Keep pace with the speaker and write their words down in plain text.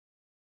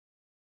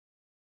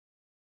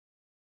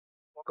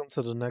Welcome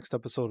to the next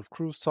episode of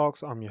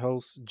CruzTalks. I'm your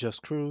host,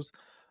 Just Cruz.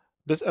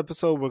 This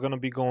episode we're going to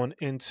be going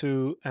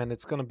into, and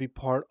it's going to be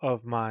part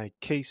of my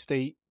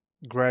K-State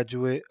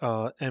graduate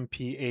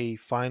MPA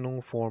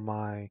final for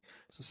my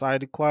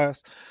society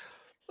class.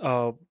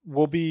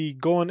 We'll be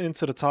going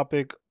into the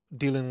topic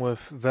dealing with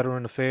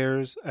veteran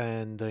affairs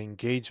and the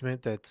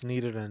engagement that's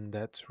needed and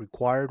that's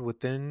required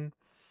within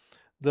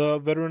the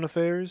veteran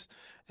affairs,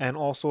 and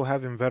also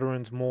having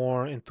veterans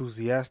more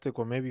enthusiastic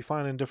or maybe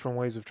finding different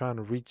ways of trying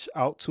to reach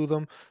out to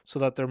them so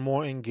that they're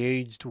more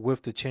engaged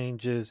with the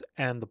changes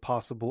and the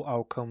possible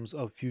outcomes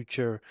of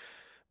future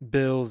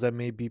bills that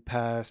may be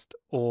passed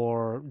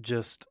or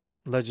just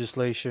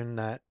legislation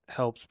that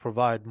helps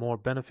provide more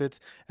benefits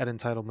and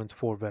entitlements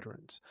for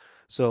veterans.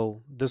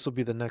 So this will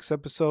be the next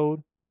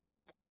episode.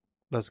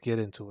 Let's get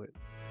into it.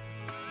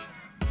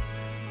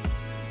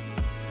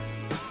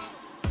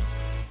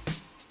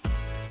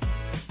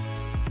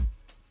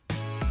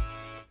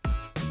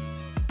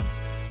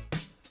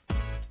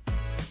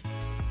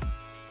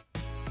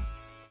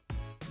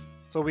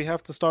 So we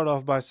have to start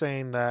off by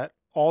saying that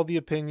all the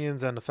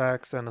opinions and the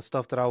facts and the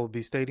stuff that I will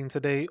be stating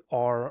today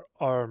are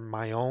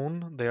my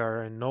own. They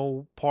are in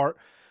no part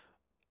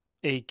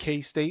a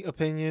K-State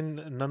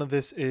opinion. None of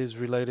this is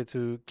related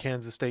to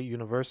Kansas State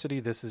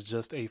University. This is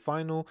just a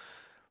final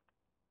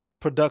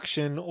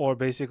production, or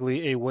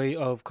basically a way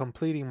of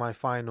completing my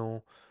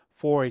final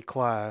for a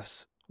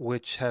class,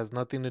 which has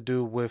nothing to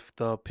do with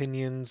the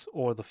opinions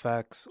or the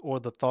facts or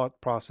the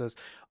thought process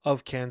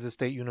of Kansas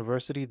State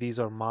University. These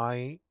are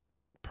my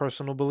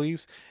personal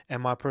beliefs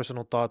and my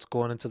personal thoughts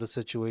going into the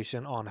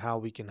situation on how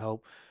we can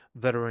help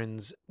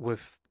veterans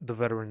with the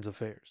Veterans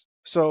Affairs.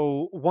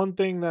 So, one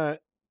thing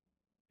that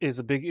is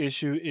a big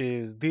issue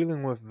is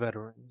dealing with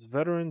veterans.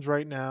 Veterans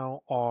right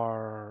now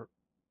are,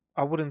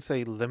 I wouldn't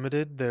say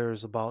limited.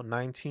 There's about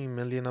 19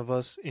 million of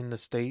us in the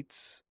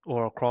States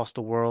or across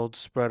the world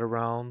spread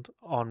around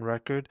on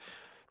record.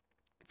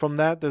 From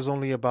that, there's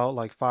only about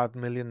like 5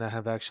 million that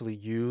have actually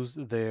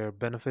used their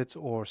benefits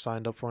or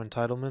signed up for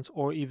entitlements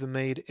or even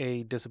made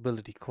a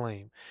disability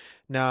claim.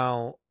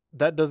 Now,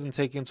 that doesn't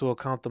take into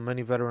account the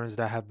many veterans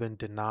that have been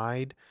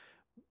denied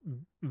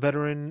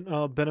veteran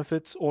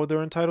benefits or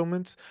their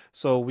entitlements.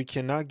 So we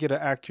cannot get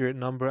an accurate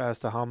number as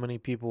to how many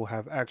people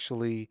have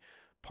actually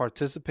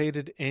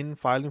participated in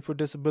filing for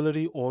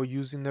disability or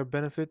using their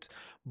benefits.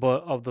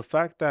 But of the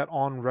fact that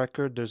on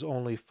record there's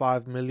only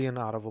 5 million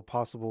out of a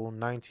possible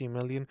 19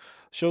 million,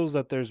 shows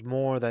that there's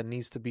more that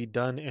needs to be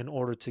done in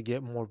order to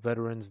get more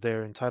veterans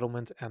their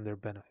entitlements and their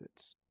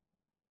benefits.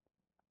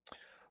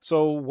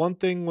 So one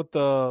thing with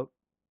the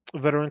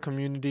veteran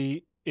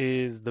community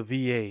is the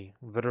VA,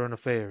 Veteran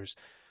Affairs.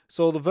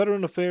 So the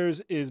Veteran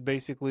Affairs is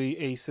basically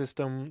a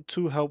system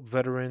to help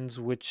veterans,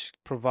 which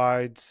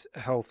provides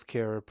health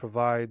care,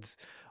 provides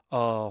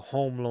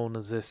home loan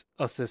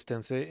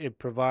assistance, it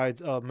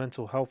provides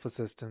mental health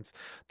assistance.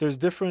 There's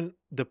different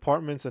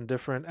departments and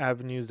different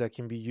avenues that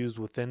can be used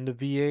within the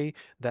VA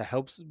that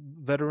helps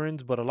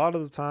veterans, but a lot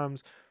of the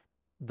times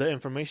the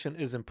information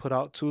isn't put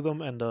out to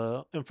them and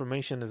the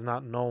information is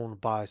not known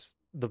by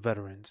the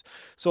veterans.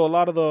 So a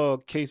lot of the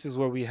cases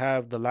where we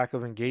have the lack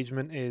of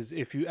engagement is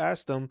if you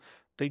ask them,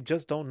 they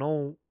just don't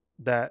know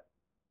that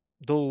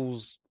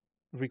those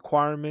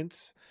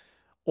requirements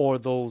or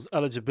those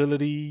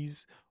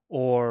eligibilities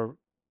or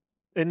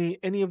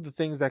any of the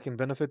things that can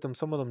benefit them,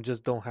 some of them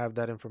just don't have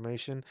that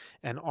information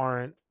and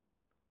aren't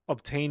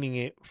obtaining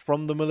it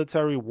from the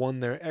military when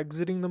they're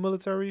exiting the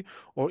military,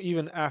 or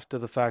even after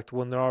the fact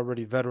when they're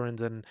already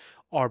veterans and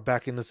are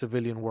back in the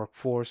civilian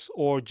workforce,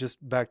 or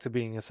just back to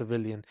being a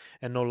civilian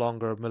and no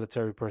longer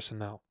military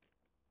personnel.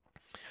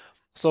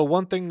 So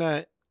one thing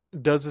that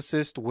does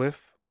assist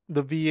with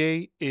the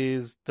VA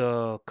is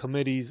the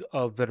committees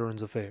of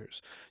Veterans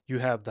Affairs. You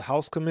have the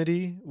House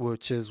Committee,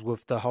 which is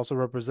with the House of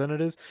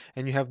Representatives,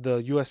 and you have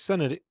the U.S.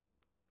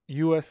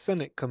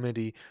 Senate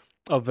Committee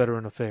of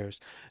Veteran Affairs.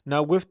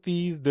 Now, with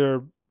these, there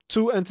are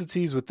two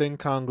entities within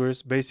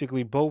Congress,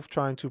 basically both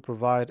trying to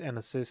provide and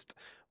assist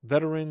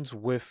veterans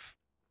with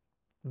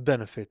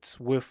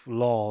benefits, with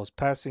laws,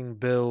 passing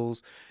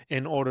bills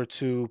in order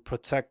to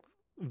protect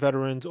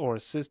veterans or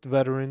assist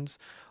veterans.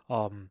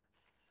 Um,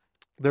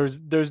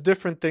 there's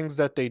different things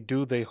that they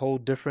do. They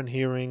hold different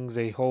hearings.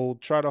 They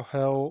try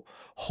to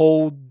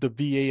hold the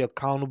VA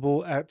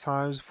accountable at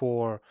times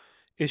for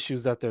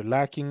issues that they're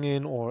lacking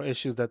in or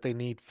issues that they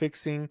need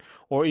fixing,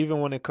 or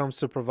even when it comes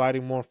to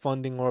providing more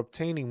funding or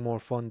obtaining more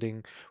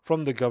funding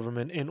from the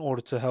government in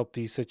order to help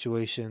these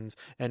situations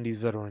and these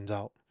veterans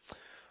out.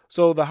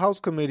 So the House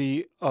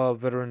Committee of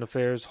Veteran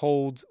Affairs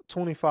holds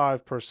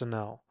 25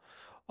 personnel.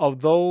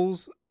 Of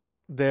those,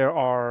 there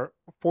are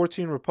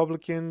 14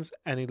 Republicans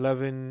and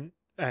 11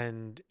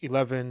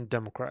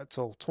 Democrats,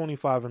 so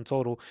 25 in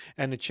total.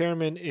 And the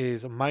chairman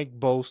is Mike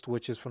Bost,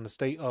 which is from the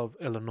state of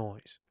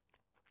Illinois.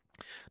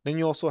 Then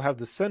you also have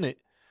the Senate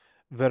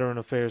Veteran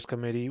Affairs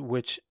Committee,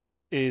 which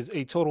is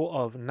a total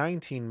of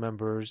 19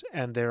 members,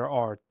 and there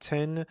are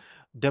 10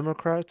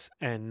 Democrats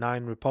and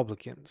 9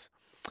 Republicans.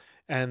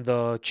 And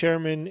the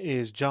chairman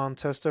is John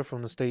Tester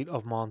from the state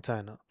of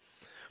Montana.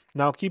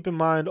 Now, keep in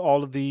mind,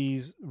 all of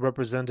these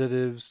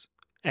representatives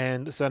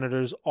and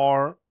senators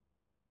are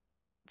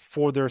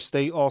for their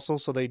state also,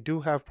 so they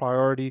do have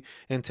priority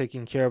in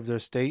taking care of their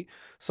state.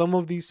 Some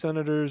of these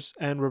senators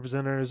and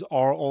representatives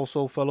are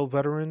also fellow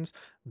veterans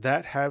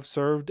that have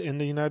served in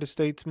the United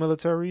States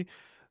military,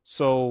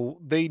 so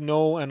they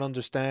know and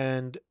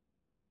understand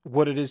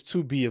what it is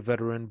to be a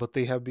veteran, but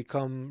they have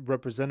become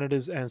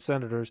representatives and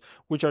senators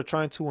which are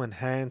trying to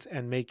enhance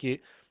and make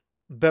it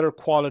better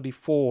quality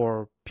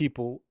for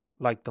people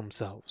like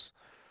themselves.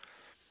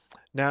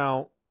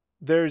 Now,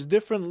 there's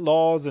different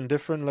laws and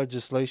different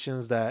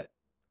legislations that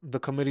the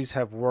committees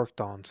have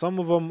worked on. Some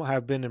of them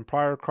have been in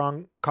prior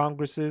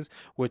Congresses,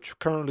 which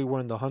currently we're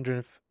in the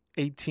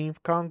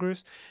 118th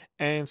Congress,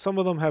 and some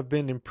of them have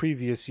been in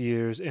previous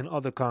years in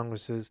other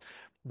Congresses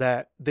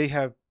that they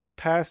have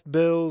passed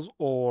bills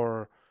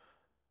or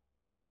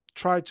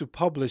tried to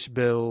publish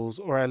bills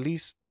or at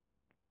least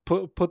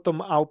put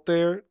them out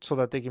there so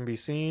that they can be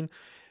seen.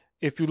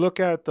 If you look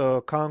at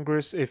the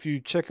Congress, if you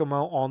check them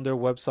out on their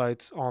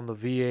websites, on the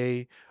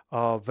VA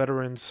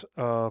Veterans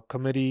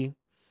Committee,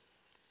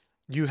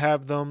 you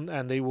have them,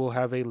 and they will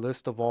have a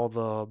list of all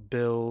the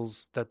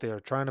bills that they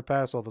are trying to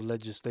pass, all the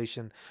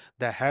legislation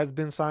that has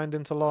been signed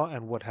into law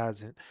and what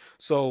hasn't.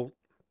 So,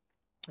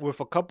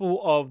 with a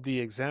couple of the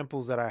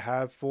examples that I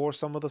have for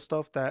some of the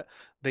stuff that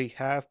they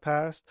have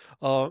passed,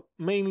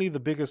 mainly the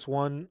biggest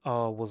one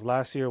was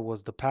last year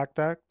was the PACT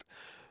Act,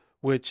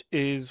 which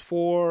is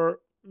for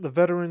the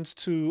veterans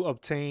to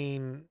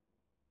obtain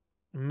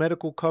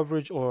medical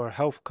coverage or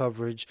health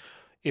coverage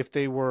if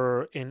they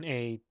were in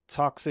a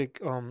toxic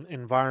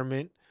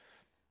environment.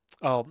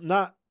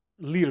 Not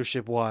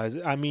leadership wise,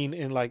 I mean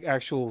in like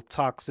actual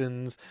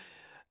toxins.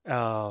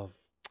 Uh,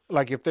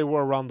 like if they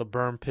were around the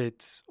burn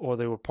pits or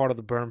they were part of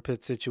the burn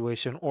pit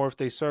situation, or if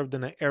they served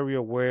in an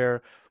area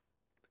where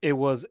it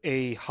was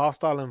a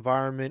hostile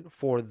environment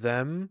for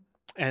them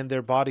and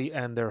their body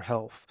and their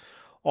health.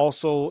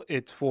 Also,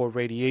 it's for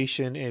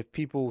radiation. If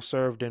people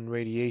served in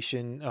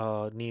radiation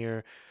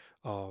near,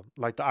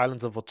 like the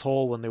islands of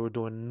Atoll when they were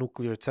doing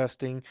nuclear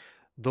testing,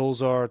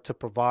 those are to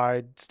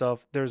provide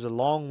stuff. There's a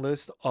long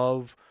list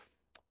of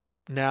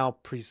now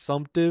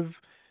presumptive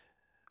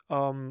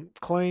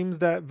claims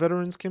that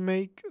veterans can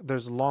make.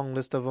 There's a long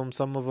list of them.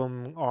 Some of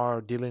them are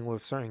dealing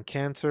with certain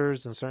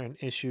cancers and certain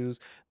issues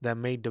that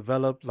may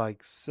develop,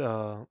 like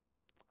I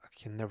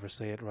can never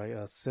say it right.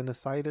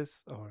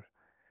 Sinusitis or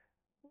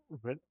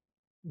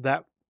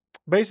that.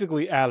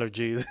 Basically,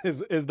 allergies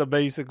is the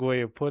basic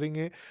way of putting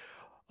it.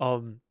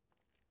 Um,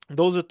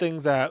 those are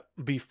things that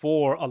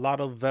before a lot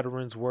of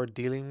veterans were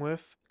dealing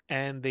with,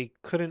 and they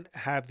couldn't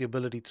have the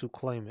ability to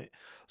claim it.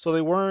 So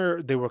they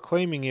were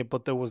claiming it,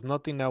 but there was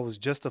nothing that was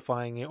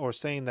justifying it or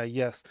saying that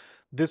yes,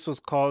 this was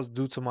caused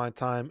due to my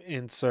time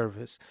in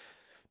service.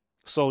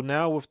 So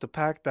now with the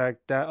PACT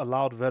Act, that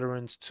allowed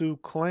veterans to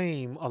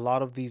claim a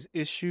lot of these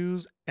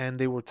issues, and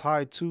they were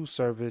tied to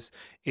service.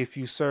 If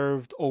you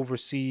served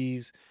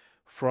overseas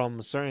from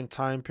a certain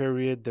time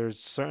period, there's a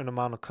certain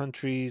amount of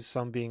countries,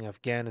 some being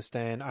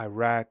Afghanistan,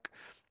 Iraq,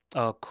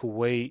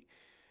 Kuwait,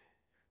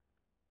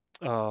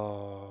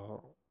 uh,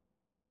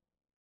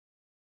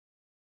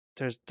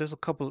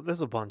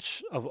 there's a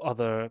bunch of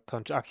other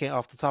countries. I can't,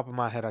 off the top of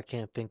my head, I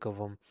can't think of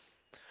them.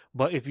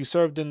 But if you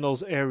served in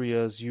those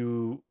areas,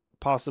 you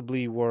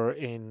possibly were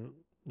in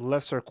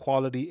lesser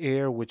quality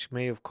air, which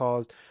may have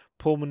caused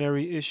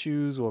pulmonary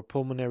issues or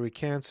pulmonary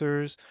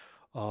cancers,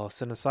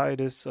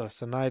 sinusitis or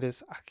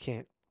sinitis.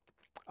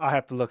 I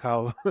have to look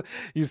how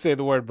you say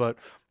the word, but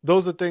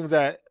those are things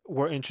that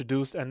were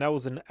introduced, and that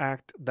was an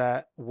act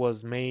that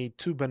was made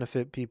to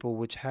benefit people,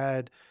 which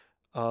had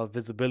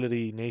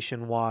visibility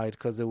nationwide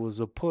because it was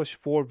a push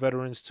for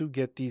veterans to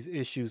get these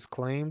issues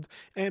claimed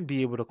and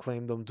be able to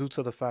claim them due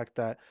to the fact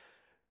that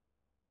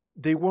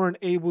they weren't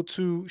able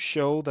to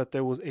show that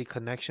there was a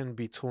connection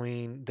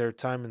between their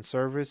time in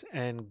service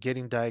and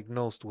getting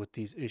diagnosed with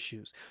these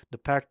issues. The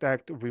PACT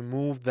Act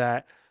removed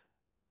that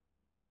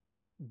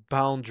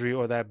boundary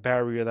or that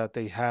barrier that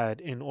they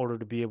had in order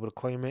to be able to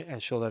claim it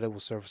and show that it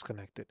was service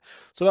connected.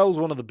 So that was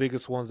one of the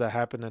biggest ones that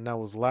happened, and that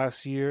was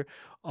last year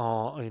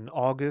in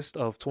August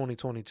of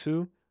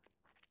 2022.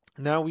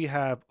 Now we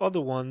have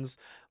other ones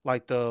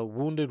like the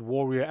Wounded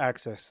Warrior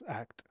Access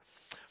Act.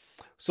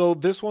 So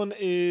this one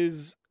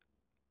is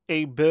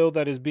a bill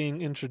that is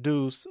being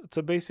introduced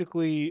to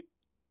basically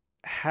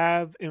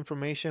have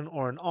information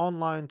or an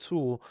online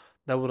tool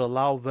that would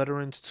allow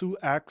veterans to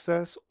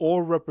access,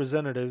 or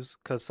representatives,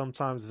 because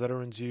sometimes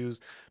veterans use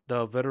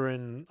the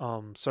veteran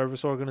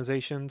service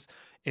organizations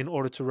in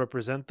order to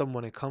represent them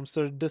when it comes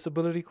to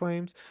disability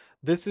claims.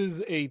 This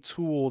is a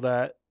tool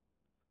that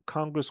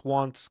Congress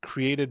wants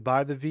created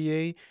by the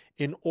VA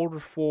in order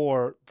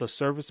for the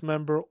service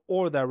member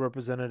or that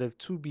representative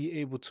to be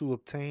able to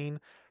obtain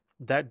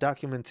that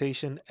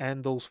documentation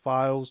and those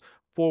files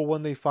for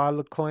when they file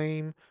a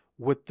claim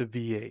with the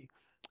VA.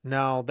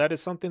 Now, that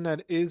is something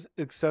that is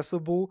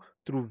accessible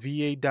through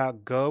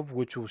va.gov,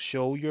 which will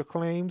show your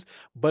claims,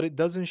 but it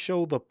doesn't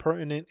show the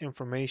pertinent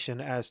information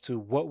as to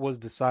what was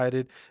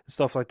decided and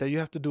stuff like that. You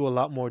have to do a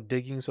lot more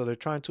digging. So they're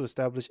trying to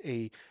establish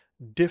a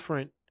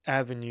different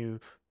avenue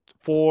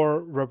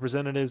for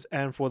representatives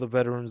and for the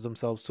veterans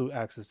themselves to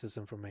access this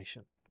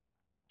information.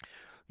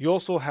 You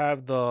also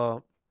have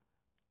the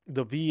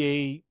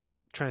VA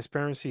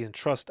Transparency and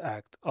Trust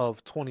Act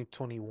of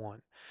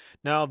 2021.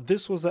 Now,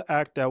 this was an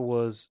act that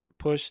was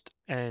pushed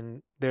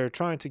and they're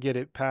trying to get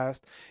it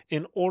passed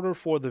in order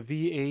for the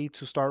VA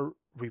to start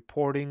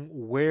reporting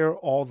where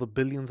all the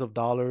billions of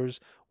dollars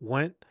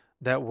went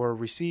that were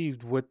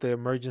received with the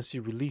emergency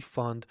relief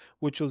fund,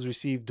 which was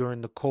received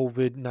during the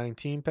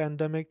COVID-19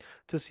 pandemic,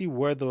 to see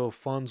where the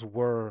funds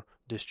were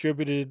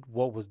distributed,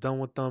 what was done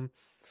with them,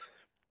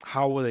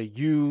 how were they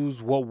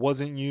used, what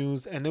wasn't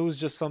used, and it was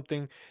just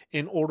something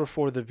in order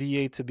for the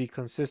VA to be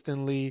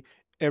consistently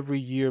every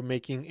year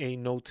making a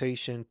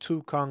notation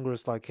to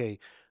Congress like, hey,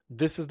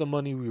 this is the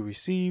money we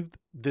received,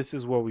 this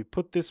is where we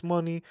put this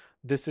money,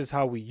 this is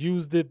how we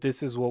used it,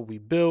 this is what we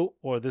built,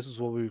 or this is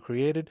what we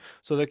created,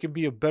 so there can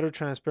be a better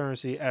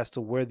transparency as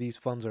to where these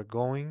funds are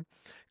going,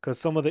 because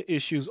some of the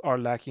issues are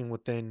lacking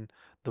within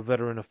the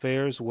veteran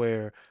affairs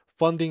where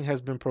funding has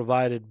been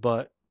provided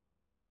but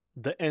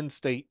the end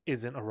state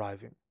isn't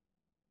arriving.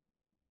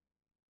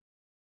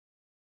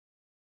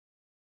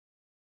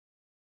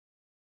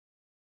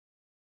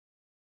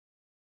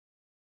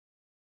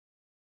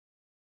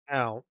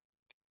 Now,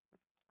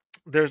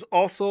 there's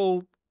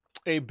also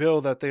a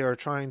bill that they are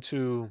trying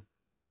to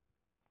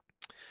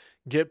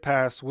get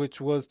passed,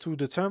 which was to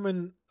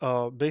determine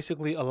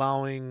basically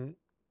allowing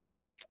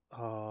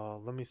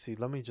let me see,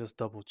 let me just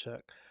double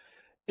check.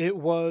 It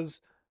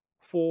was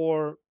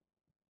for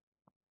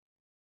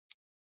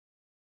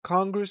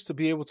Congress to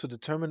be able to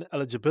determine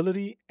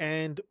eligibility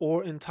and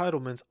or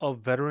entitlements of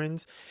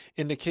veterans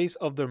in the case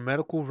of their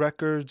medical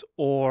records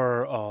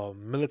or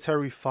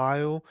military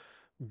file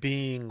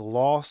being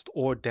lost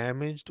or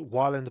damaged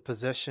while in the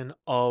possession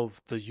of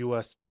the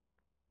US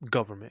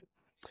government.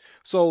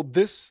 So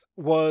this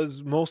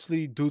was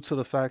mostly due to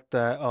the fact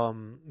that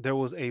there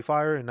was a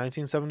fire in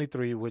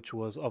 1973, which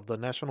was of the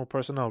National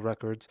Personnel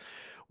Records,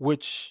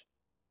 which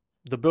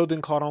the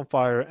building caught on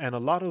fire, and a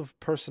lot of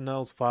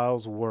personnel's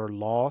files were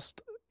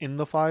lost in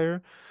the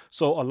fire.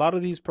 So a lot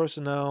of these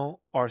personnel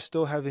are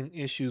still having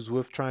issues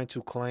with trying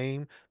to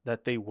claim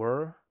that they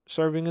were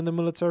serving in the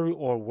military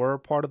or were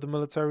part of the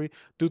military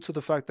due to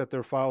the fact that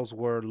their files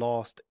were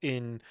lost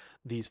in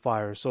these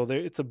fires. So there,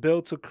 it's a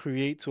bill to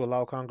create to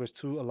allow Congress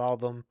to allow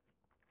them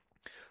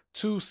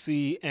to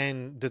see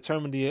and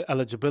determine the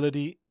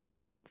eligibility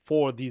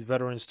for these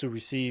veterans to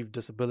receive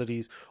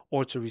disabilities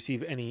or to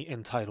receive any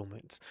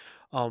entitlements.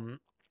 Um,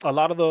 a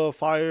lot of the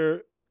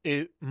fire,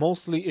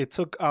 it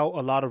took out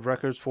a lot of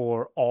records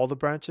for all the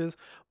branches,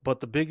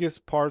 but the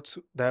biggest parts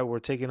that were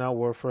taken out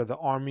were for the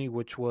Army,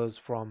 which was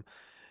from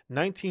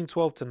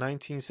 1912 to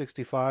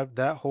 1965.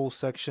 That whole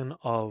section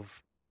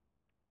of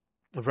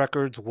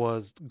records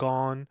was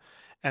gone.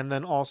 And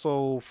then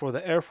also for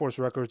the Air Force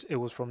records, it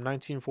was from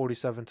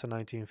 1947 to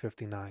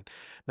 1959.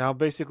 Now,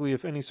 basically,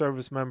 if any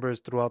service members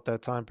throughout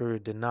that time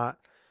period did not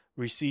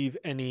receive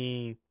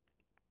any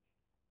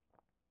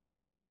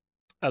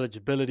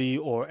eligibility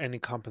or any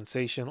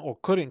compensation or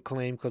couldn't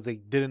claim because they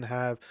didn't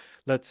have,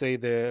 let's say,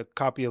 their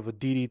copy of a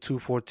DD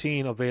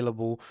 214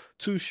 available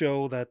to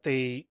show that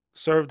they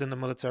served in the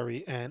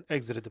military and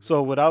exited the.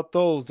 So without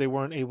those, they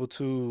weren't able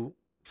to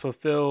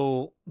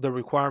fulfill the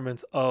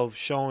requirements of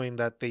showing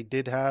that they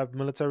did have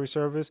military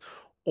service,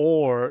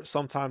 or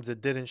sometimes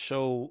it didn't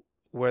show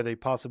where they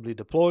possibly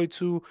deployed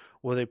to,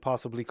 where they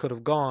possibly could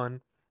have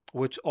gone,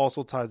 which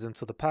also ties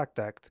into the PACT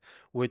Act,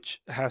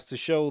 which has to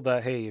show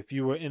that, hey, if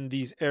you were in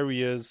these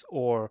areas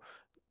or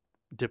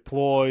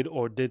deployed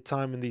or did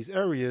time in these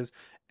areas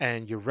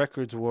and your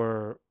records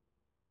were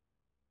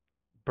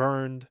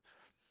burned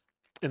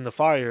in the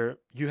fire,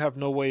 you have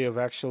no way of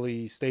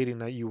actually stating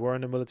that you were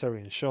in the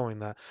military and showing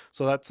that.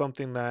 So that's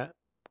something that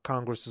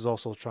Congress is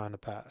also trying to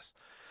pass.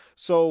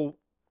 So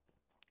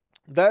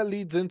that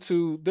leads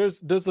into,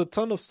 there's a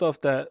ton of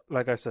stuff that,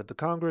 like I said, the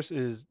Congress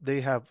is,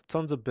 they have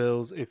tons of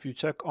bills. If you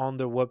check on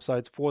their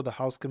websites for the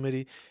House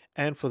committee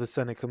and for the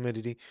Senate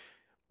committee,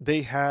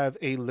 they have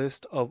a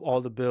list of all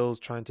the bills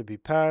trying to be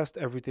passed,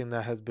 everything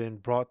that has been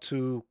brought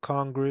to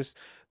Congress,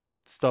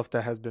 stuff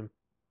that has been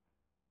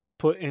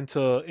put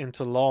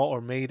into law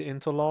or made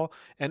into law,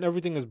 and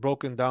everything is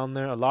broken down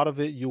there. A lot of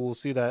it you will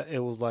see that it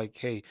was like,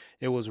 hey,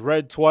 it was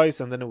read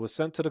twice and then it was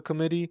sent to the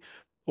committee,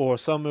 or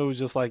some it was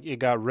just like it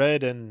got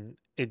read and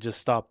it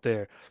just stopped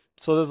there.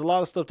 So there's a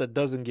lot of stuff that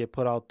doesn't get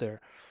put out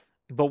there.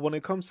 But when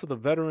it comes to the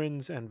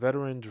veterans and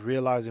veterans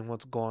realizing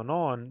what's going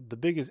on, the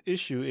biggest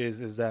issue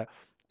is that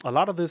a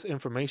lot of this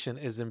information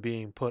isn't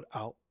being put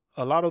out.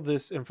 A lot of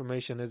this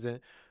information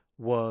isn't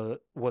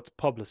what's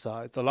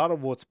publicized. A lot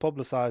of what's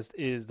publicized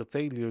is the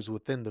failures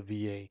within the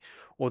VA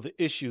or the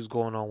issues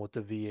going on with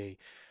the VA.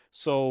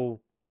 So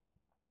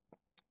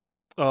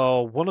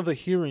one of the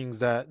hearings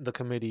that the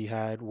committee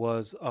had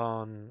was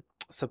on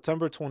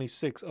September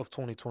 26th of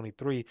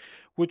 2023,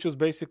 which was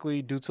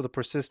basically due to the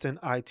persistent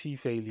IT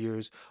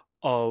failures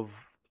of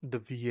the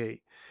VA,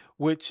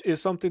 which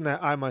is something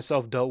that I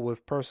myself dealt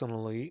with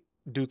personally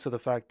due to the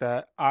fact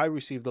that I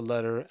received a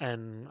letter,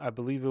 and I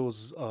believe it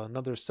was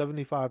another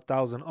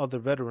 75,000 other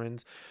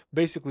veterans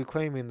basically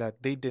claiming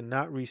that they did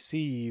not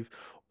receive,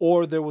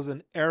 or there was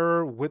an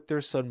error with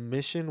their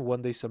submission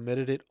when they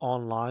submitted it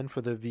online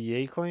for the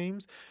VA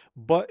claims,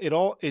 but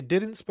it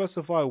didn't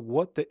specify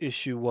what the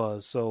issue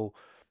was. So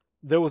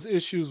there was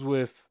issues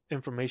with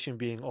information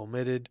being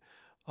omitted,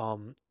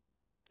 um,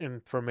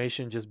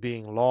 information just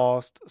being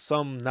lost,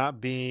 some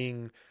not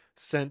being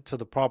sent to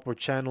the proper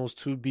channels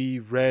to be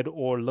read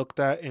or looked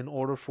at in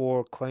order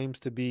for claims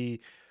to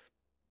be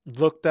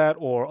looked at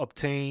or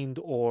obtained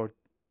or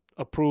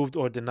approved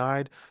or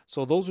denied.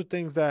 So those are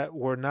things that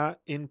were not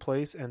in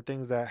place and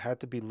things that had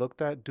to be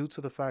looked at due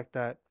to the fact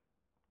that,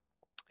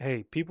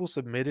 hey, people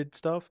submitted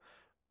stuff,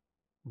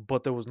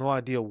 but there was no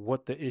idea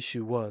what the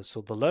issue was.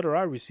 So the letter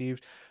I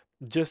received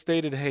just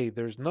stated, hey,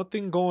 there's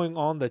nothing going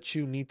on that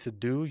you need to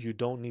do. You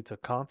don't need to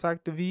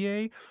contact the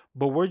VA,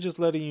 but we're just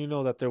letting you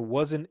know that there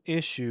was an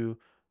issue,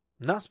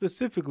 not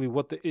specifically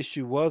what the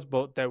issue was,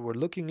 but that we're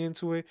looking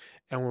into it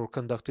and we're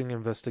conducting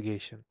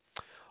investigation.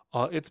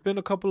 It's been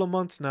a couple of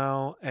months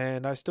now,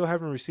 and I still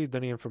haven't received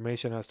any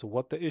information as to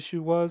what the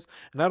issue was.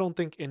 And I don't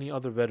think any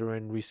other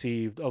veteran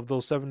received, of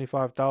those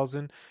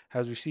 75,000,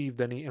 has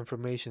received any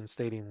information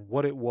stating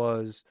what it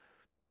was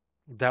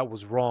that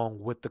was wrong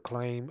with the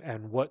claim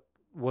and what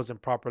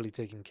wasn't properly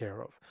taken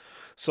care of.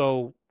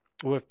 So,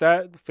 with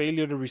that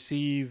failure to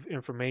receive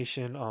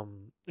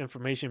information,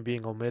 information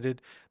being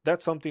omitted,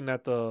 that's something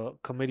that the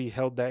committee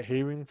held that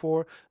hearing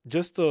for,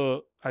 just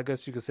to, I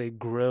guess you could say,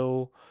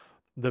 grill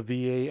the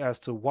VA as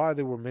to why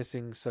they were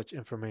missing such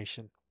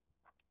information.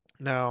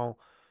 Now,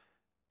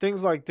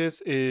 things like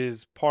this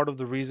is part of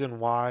the reason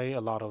why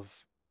a lot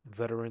of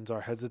veterans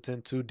are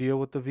hesitant to deal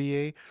with the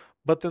VA.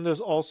 But then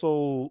there's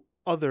also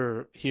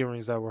other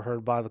hearings that were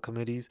heard by the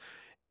committees,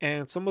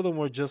 and some of them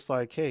were just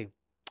like, hey,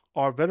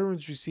 are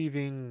veterans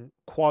receiving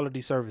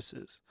quality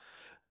services?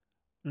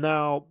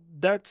 Now,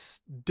 that's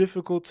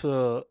difficult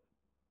to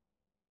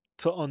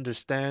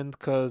understand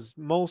because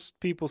most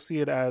people see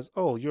it as,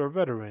 oh, you're a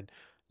veteran,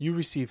 you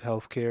receive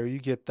health care, you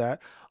get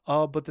that.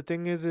 But the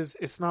thing is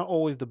it's not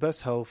always the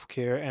best health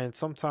care, and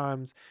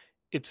sometimes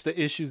it's the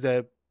issues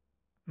that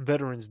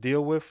veterans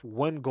deal with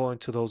when going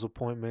to those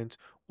appointments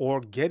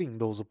or getting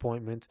those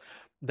appointments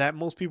that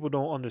most people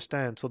don't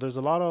understand. So there's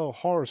a lot of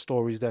horror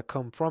stories that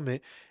come from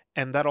it,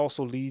 and that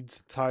also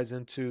ties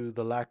into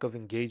the lack of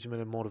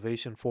engagement and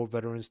motivation for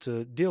veterans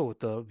to deal with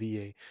the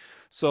VA.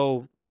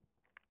 So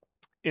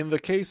in the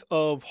case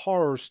of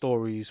horror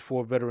stories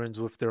for veterans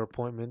with their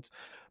appointments,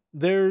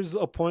 there's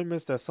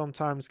appointments that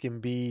sometimes can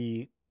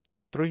be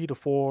 3 to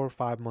 4 or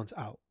 5 months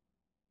out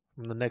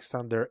from the next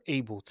time they're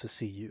able to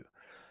see you.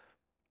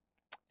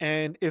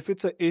 And if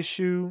it's an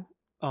issue,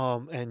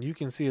 and you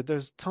can see it,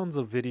 there's tons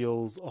of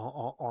videos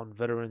on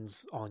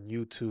veterans on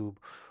YouTube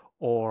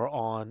or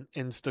on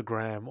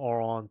Instagram or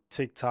on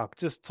TikTok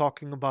just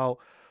talking about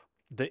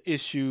the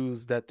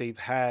issues that they've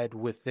had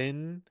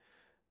within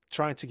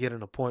trying to get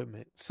an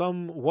appointment.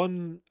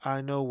 One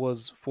I know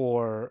was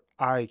for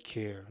eye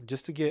care,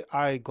 just to get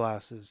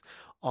eyeglasses.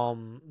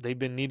 They've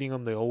been needing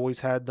them. They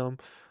always had them.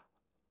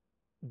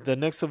 The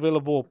next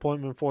available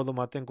appointment for them,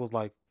 I think, was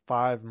like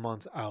 5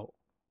 months out.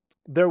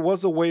 There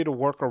was a way to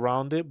work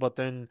around it, but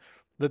then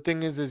the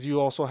thing is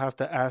you also have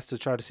to ask to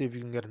try to see if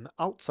you can get an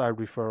outside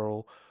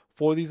referral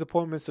for these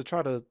appointments to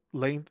try to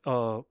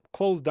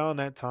close down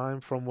that time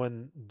from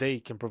when they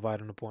can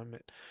provide an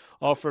appointment.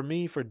 For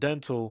me, for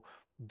dental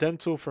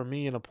for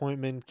me, an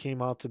appointment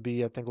came out to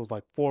be, I think it was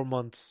like 4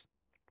 months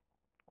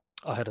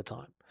ahead of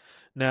time.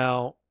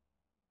 Now,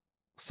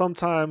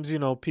 sometimes,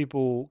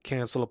 people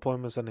cancel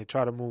appointments and they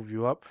try to move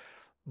you up.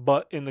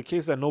 But in the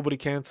case that nobody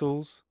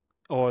cancels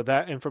or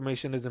that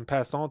information isn't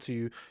passed on to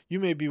you, you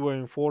may be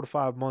waiting 4 to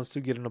 5 months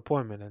to get an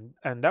appointment.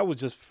 And that was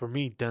just for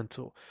me,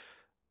 dental.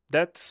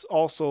 That's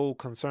also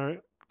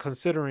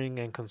considering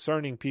and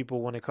concerning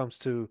people when it comes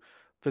to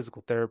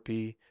physical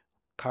therapy,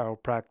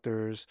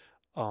 chiropractors,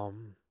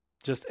 um,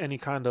 just any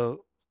kind of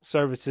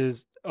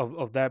services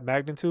of that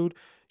magnitude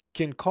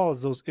can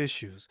cause those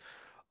issues.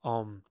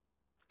 Um,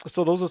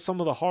 so those are some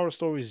of the horror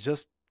stories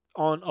just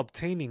on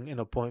obtaining an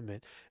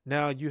appointment.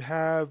 Now you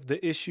have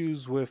the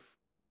issues with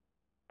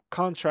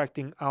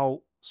contracting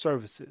out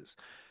services.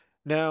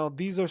 Now,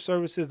 these are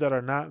services that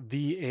are not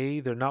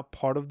VA, they're not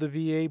part of the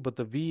VA, but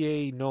the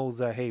VA knows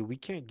that, hey, we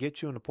can't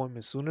get you an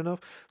appointment soon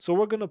enough. So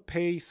we're going to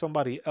pay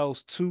somebody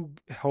else to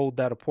hold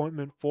that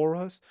appointment for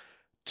us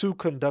to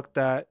conduct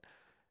that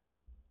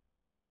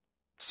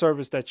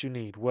service that you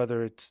need,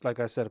 whether it's, like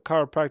I said, a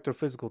chiropractor,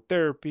 physical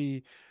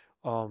therapy,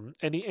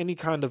 any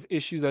kind of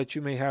issue that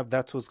you may have.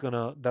 That's what's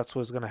gonna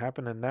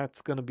happen, and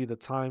that's gonna be the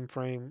time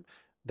frame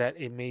that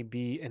it may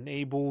be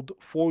enabled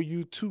for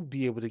you to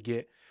be able to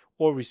get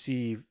or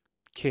receive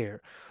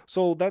care.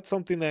 So that's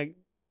something that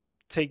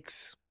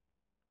takes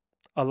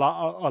a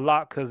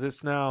lot, because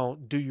it's now,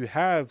 do you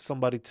have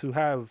somebody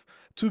to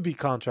be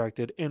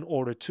contracted in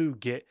order to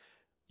get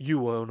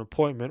you an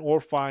appointment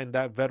or find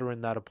that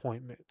veteran that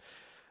appointment.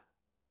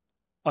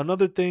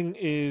 Another thing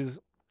is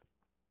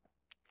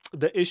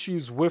the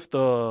issues with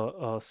the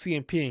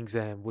CMP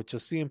exam, which a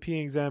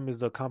CMP exam is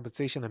the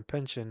compensation and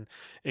pension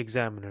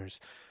examiners.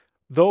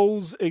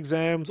 Those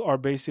exams are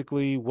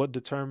basically what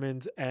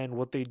determines and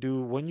what they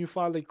do when you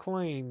file a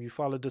claim, you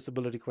file a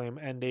disability claim,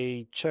 and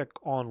they check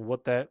on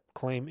what that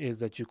claim is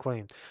that you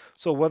claim.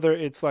 So whether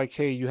it's like,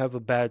 hey, you have a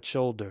bad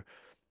shoulder,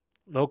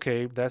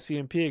 okay, that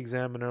CMP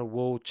examiner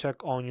will check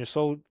on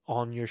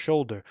your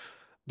shoulder.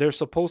 They're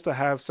supposed to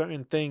have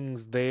certain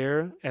things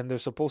there, and they're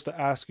supposed to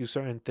ask you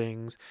certain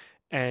things,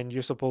 and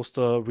you're supposed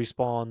to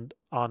respond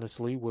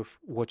honestly with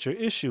what your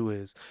issue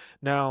is.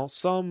 Now,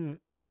 some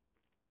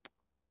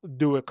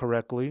do it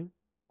correctly,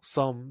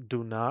 some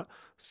do not.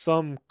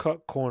 Some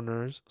cut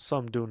corners,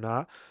 some do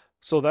not.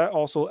 So that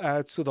also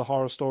adds to the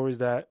horror stories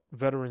that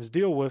veterans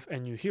deal with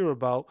and you hear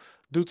about,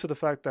 due to the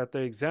fact that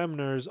the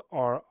examiners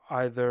are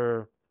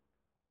either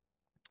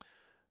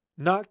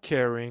not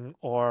caring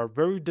or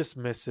very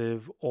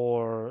dismissive,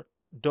 or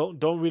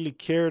don't really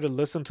care to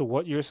listen to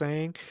what you're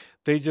saying.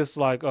 They just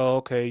like, oh,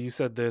 okay, you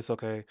said this,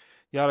 okay,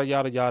 yada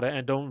yada yada,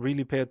 and don't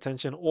really pay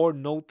attention or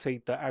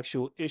notate the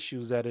actual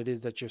issues that it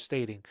is that you're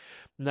stating.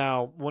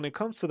 Now, when it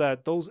comes to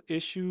that, those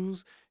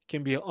issues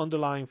can be an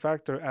underlying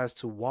factor as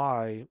to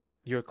why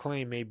your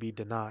claim may be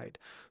denied.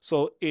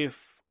 So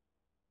if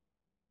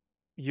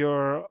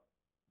your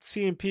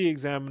CMP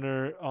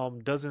examiner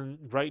doesn't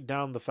write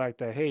down the fact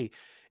that, hey,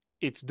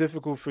 it's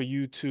difficult for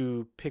you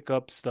to pick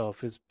up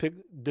stuff.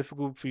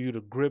 Difficult for you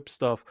to grip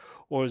stuff,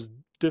 or it's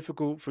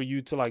difficult for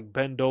you to like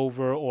bend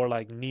over or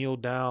like kneel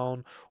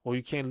down, or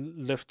you can't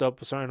lift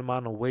up a certain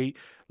amount of weight.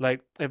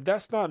 Like, if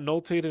that's not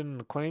notated in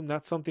the claim,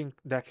 that's something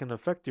that can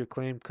affect your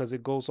claim, because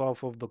it goes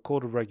off of the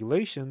code of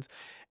regulations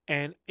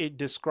and it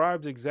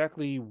describes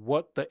exactly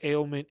what the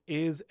ailment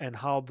is and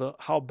how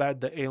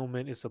bad the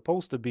ailment is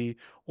supposed to be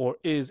or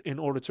is in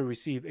order to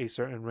receive a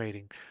certain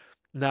rating.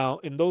 Now,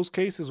 in those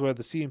cases where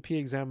the CMP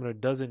examiner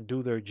doesn't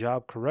do their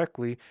job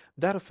correctly,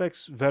 that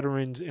affects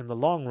veterans in the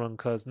long run,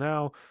 because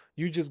now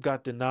you just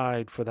got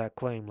denied for that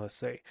claim, let's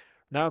say.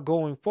 Now,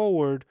 going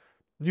forward,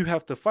 you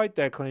have to fight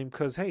that claim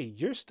because, hey,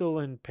 you're still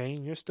in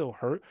pain, you're still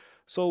hurt,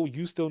 so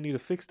you still need to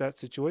fix that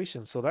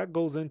situation. So that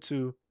goes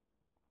into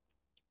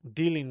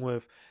dealing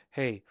with,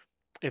 hey,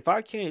 if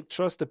I can't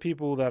trust the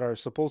people that are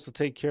supposed to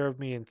take care of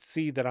me and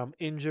see that I'm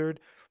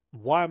injured,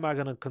 why am I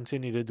going to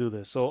continue to do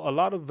this? So a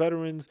lot of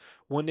veterans,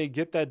 when they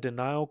get that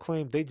denial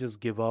claim, they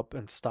just give up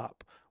and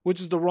stop, which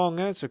is the wrong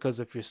answer, because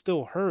if you're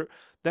still hurt,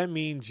 that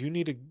means you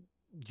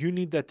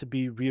need that to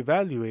be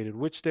reevaluated,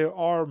 which there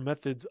are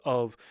methods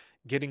of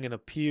getting an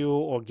appeal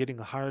or getting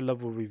a higher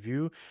level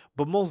review.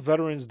 But most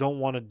veterans don't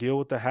want to deal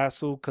with the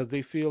hassle because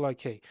they feel like,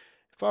 hey,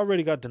 if I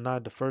already got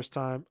denied the first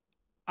time,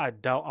 I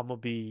doubt I'm gonna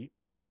be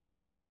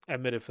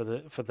admitted for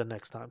the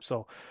next time.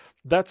 So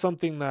that's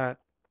something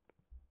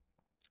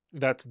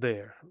that's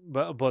there.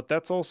 But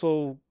that's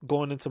also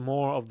going into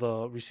more of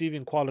the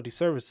receiving quality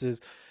services,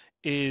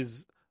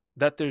 is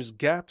that there's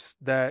gaps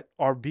that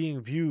are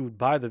being viewed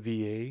by the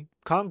VA.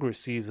 Congress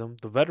sees them,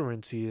 the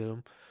veterans see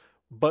them,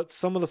 but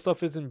some of the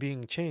stuff isn't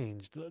being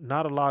changed.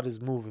 Not a lot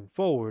is moving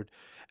forward,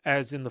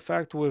 as in the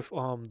fact with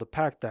the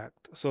PACT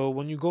Act. So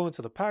when you go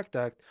into the PACT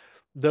Act,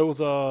 there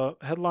was a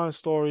headline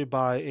story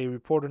by a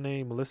reporter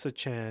named Melissa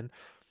Chan,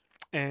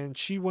 and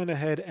she went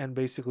ahead and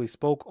basically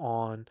spoke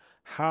on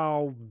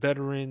how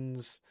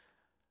veterans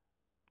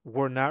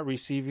were not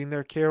receiving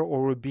their care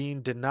or were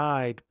being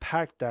denied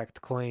PACT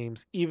Act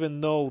claims,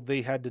 even though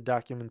they had the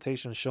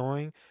documentation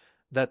showing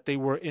that they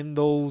were in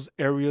those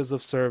areas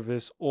of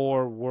service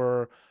or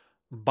were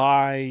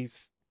by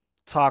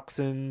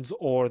toxins,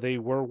 or they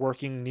were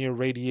working near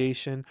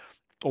radiation,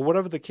 or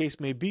whatever the case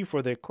may be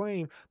for their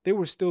claim. They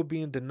were still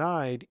being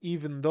denied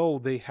even though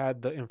they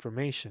had the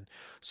information.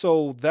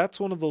 So that's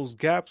one of those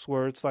gaps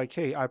where it's like,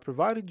 hey, I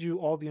provided you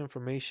all the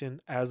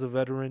information as a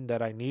veteran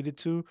that I needed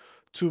to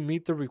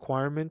meet the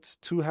requirements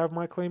to have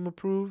my claim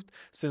approved,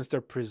 since they're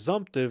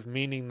presumptive,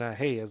 meaning that,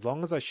 hey, as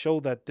long as I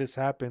show that this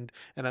happened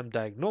and I'm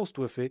diagnosed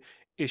with it,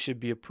 it should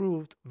be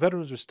approved.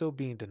 Veterans are still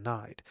being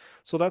denied.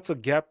 So that's a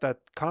gap that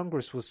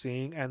Congress was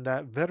seeing and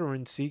that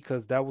veterans see,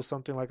 because that was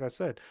something, like I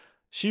said,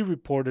 she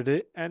reported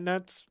it, and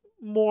that's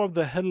more of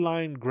the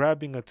headline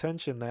grabbing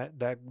attention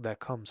that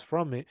comes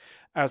from it,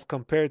 as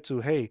compared to,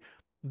 hey,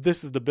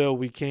 this is the bill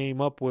we came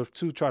up with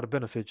to try to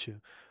benefit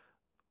you.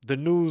 The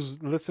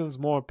news listens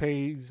more,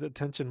 pays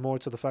attention more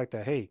to the fact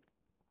that, hey,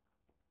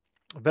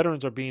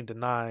 veterans are being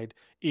denied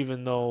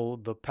even though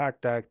the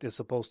PACT Act is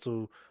supposed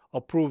to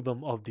approve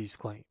them of these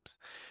claims.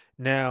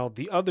 Now,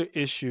 the other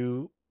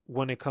issue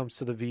when it comes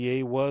to the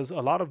VA was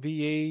a lot of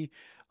VA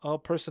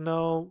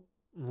personnel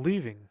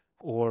leaving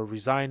or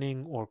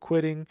resigning or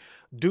quitting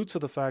due to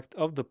the fact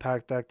of the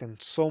PACT Act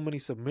and so many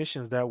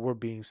submissions that were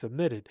being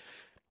submitted.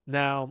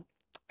 Now,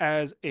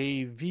 as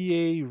a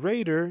VA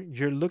raider,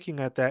 you're looking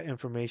at that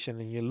information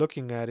and you're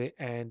looking at it,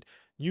 and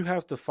you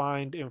have to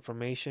find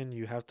information,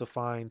 you have to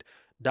find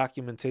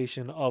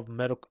documentation of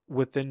medical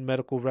within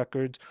medical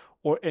records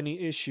or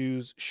any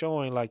issues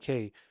showing like,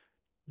 hey,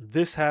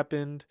 this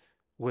happened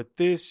with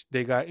this,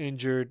 they got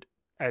injured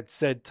at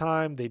said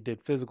time, they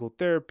did physical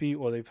therapy,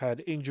 or they've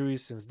had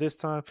injuries since this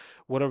time,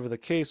 whatever the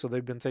case, or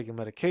they've been taking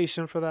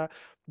medication for that.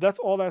 That's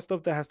all that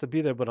stuff that has to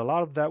be there. But a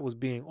lot of that was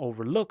being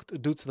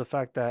overlooked due to the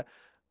fact that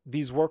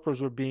these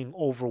workers were being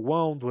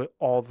overwhelmed with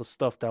all the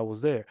stuff that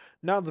was there.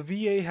 Now the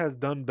VA has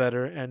done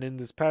better, and in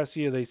this past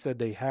year, they said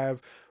they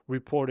have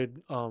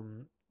reported,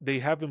 they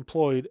have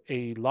employed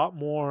a lot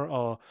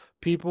more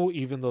people,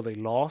 even though they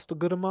lost a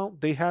good amount.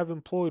 They have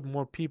employed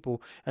more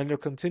people, and they're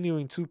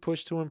continuing to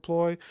push to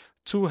employ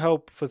to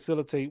help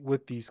facilitate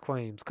with these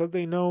claims because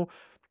they know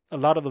a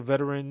lot of the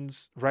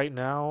veterans right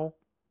now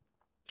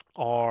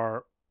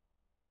are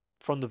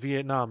from the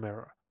Vietnam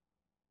era.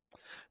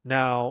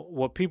 Now,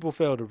 what people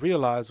fail to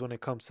realize when it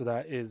comes to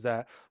that is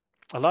that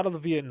a lot of the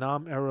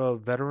Vietnam era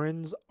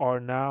veterans are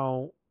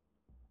now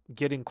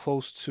getting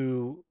close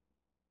to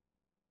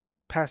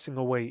passing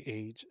away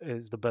age,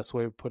 is the best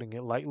way of putting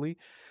it lightly.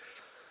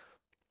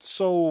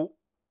 So,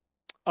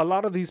 a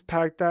lot of these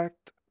PACT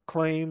Act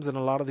claims and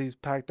a lot of these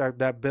PACT Act,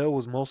 that bill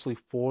was mostly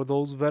for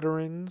those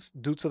veterans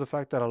due to the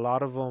fact that a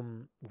lot of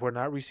them were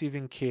not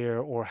receiving care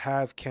or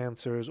have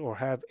cancers or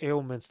have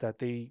ailments that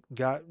they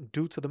got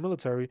due to the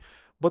military,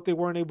 but they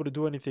weren't able to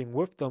do anything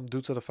with them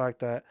due to the fact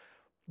that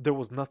there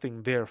was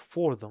nothing there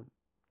for them.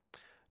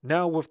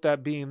 Now, with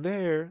that being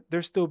there,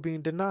 they're still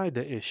being denied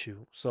the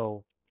issue.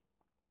 So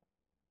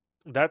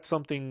that's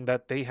something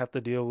that they have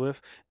to deal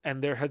with,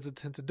 and they're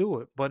hesitant to do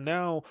it. But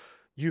now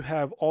you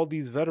have all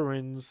these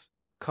veterans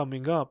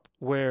coming up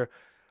where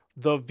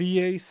the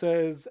VA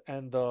says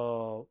and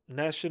the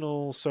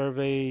National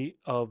Survey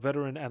of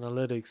Veteran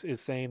Analytics is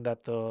saying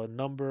that the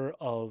number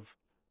of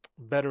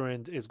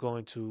veterans is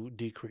going to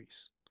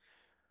decrease.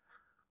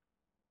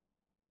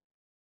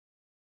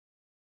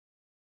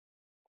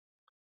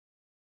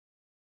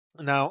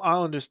 Now,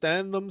 I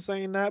understand them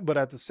saying that, but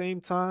at the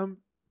same time,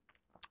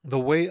 the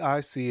way I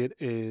see it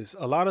is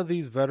a lot of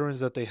these veterans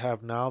that they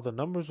have now, the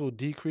numbers will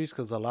decrease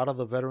because a lot of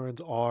the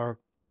veterans are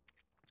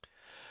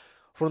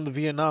from the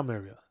Vietnam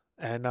area.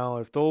 And now,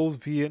 if those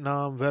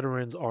Vietnam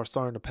veterans are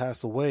starting to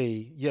pass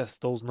away, yes,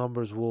 those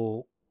numbers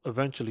will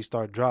eventually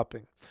start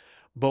dropping.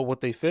 But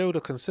what they fail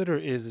to consider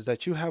is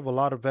that you have a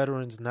lot of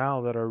veterans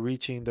now that are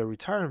reaching their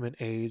retirement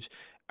age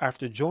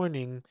after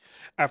joining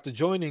after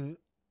joining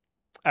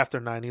after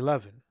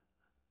 9/11.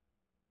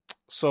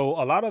 So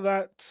a lot of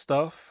that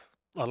stuff,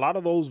 a lot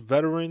of those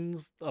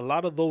veterans, a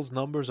lot of those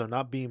numbers are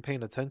not being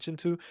paid attention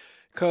to.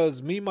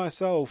 Because me,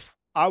 myself,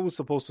 I was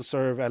supposed to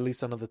serve at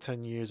least another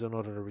 10 years in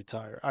order to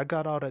retire. I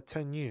got out at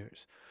 10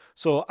 years.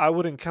 So I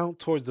wouldn't count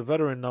towards the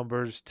veteran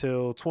numbers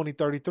till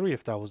 2033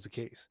 if that was the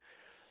case.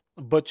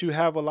 But you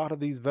have a lot of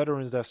these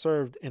veterans that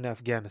served in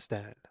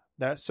Afghanistan,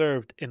 that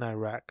served in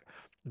Iraq,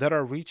 that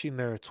are reaching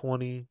their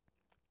 20,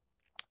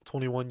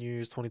 21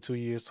 years, 22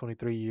 years,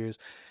 23 years.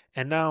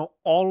 And now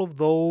all of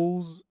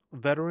those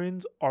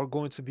veterans are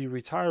going to be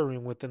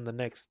retiring within the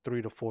next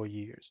 3 to 4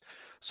 years.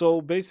 So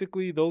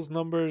basically, those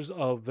numbers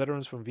of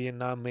veterans from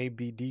Vietnam may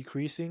be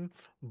decreasing,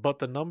 but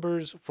the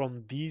numbers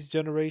from these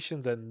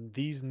generations and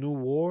these new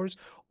wars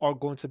are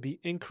going to be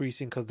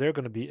increasing because they're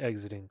going to be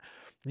exiting.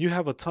 You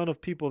have a ton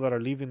of people that are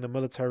leaving the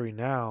military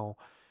now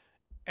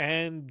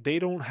and they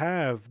don't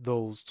have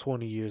those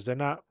 20 years. They're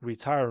not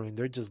retiring.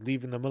 They're just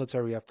leaving the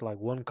military after like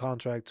one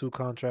contract, two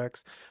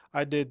contracts.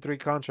 I did three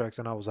contracts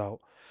and I was out.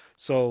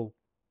 So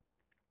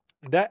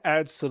that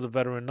adds to the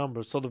veteran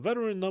numbers. So the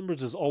veteran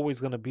numbers is always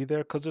going to be there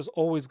because there's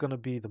always going to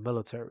be the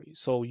military.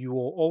 So you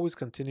will always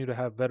continue to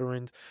have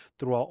veterans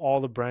throughout all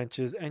the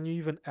branches. And you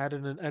even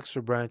added an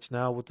extra branch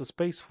now with the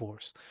Space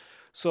Force.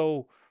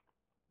 So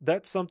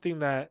that's something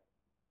that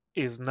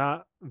is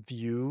not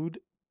viewed.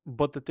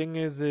 But the thing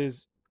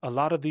is a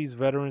lot of these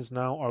veterans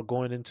now are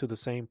going into the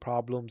same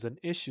problems and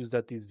issues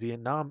that these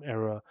Vietnam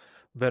era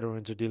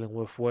veterans are dealing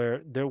with,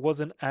 where there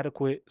wasn't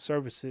adequate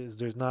services.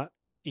 There's not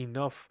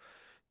enough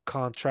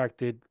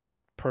contracted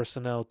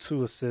personnel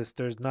to assist.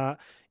 There's not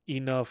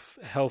enough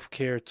health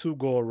care to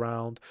go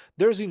around.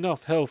 There's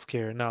enough health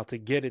care now to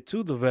get it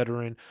to the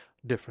veteran.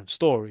 Different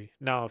story.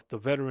 Now, if the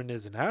veteran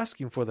isn't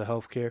asking for the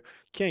health care,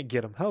 can't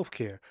get them health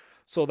care.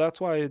 So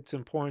that's why it's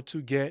important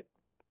to get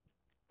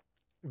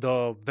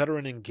the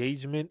veteran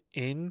engagement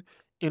in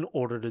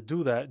order to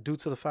do that, due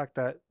to the fact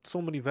that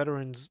so many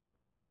veterans,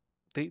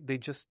 they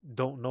just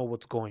don't know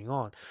what's going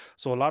on.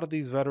 So a lot of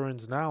these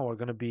veterans now are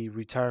going to be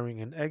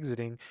retiring and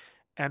exiting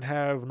and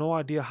have no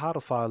idea how to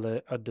file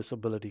a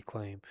disability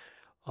claim.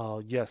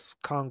 Yes,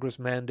 Congress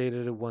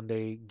mandated it when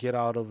they get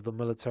out of the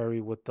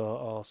military with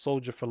the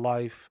Soldier for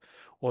Life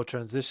or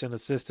Transition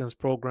Assistance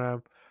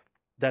Program,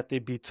 that they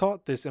be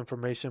taught this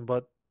information,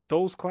 but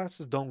those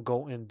classes don't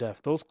go in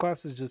depth. Those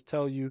classes just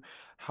tell you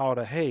how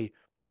to, hey,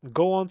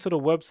 go onto the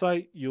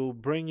website, you'll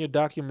bring your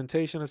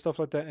documentation and stuff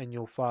like that, and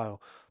you'll file.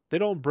 They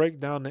don't break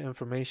down the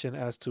information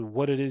as to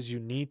what it is you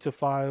need to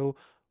file,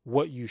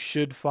 what you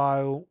should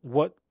file,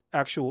 what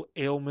actual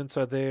ailments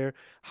are there,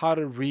 how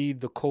to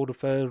read the Code of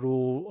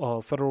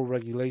Federal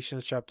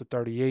Regulations, Chapter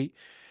 38.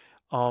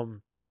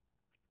 Um,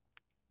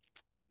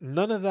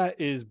 None of that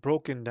is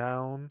broken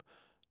down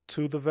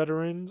to the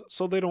veterans,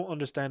 so they don't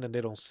understand and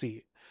they don't see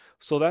it.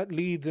 So that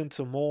leads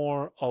into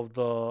more of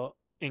the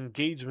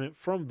engagement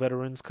from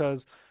veterans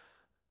because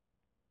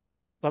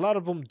a lot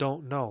of them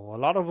don't know. A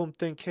lot of them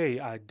think, hey,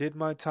 I did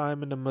my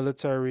time in the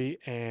military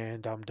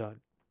and I'm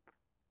done.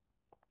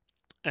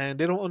 And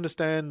they don't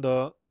understand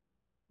the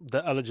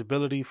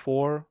eligibility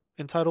for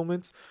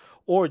entitlements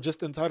or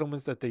just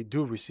entitlements that they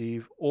do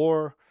receive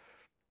or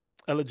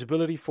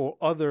eligibility for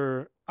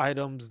other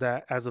items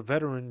that as a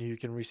veteran you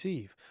can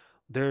receive.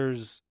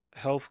 There's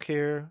health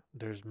care,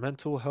 there's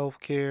mental health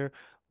care,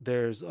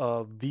 there's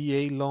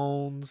VA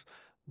loans,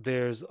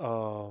 there's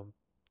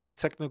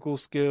technical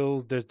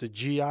skills, there's the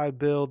GI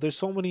Bill. There's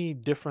so many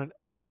different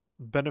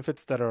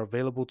benefits that are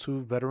available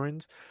to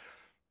veterans,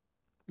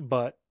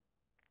 but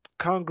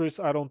Congress,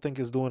 I don't think,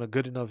 is doing a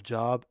good enough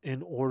job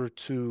in order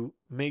to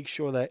make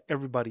sure that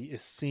everybody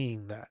is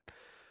seeing that.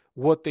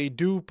 What they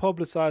do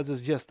publicize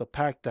is, yes, the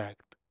PACT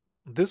Act.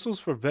 This was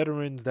for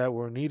veterans that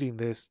were needing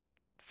this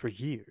for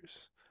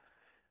years.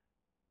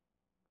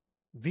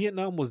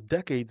 Vietnam was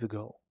decades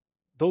ago.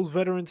 Those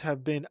veterans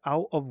have been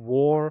out of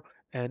war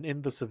and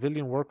in the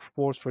civilian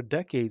workforce for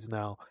decades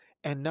now.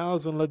 And now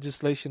is when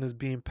legislation is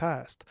being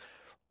passed.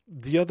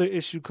 The other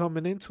issue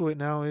coming into it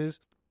now is,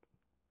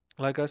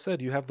 like I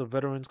said, you have the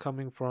veterans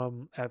coming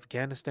from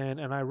Afghanistan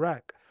and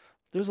Iraq.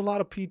 There's a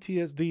lot of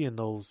PTSD in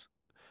those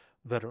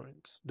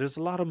veterans. There's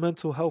a lot of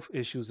mental health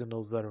issues in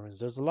those veterans.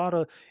 There's a lot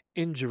of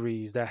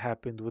injuries that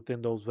happened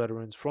within those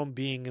veterans from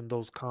being in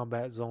those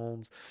combat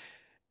zones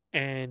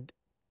and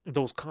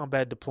those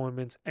combat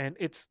deployments. And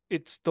it's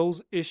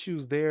those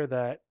issues there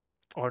that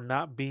are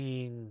not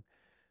being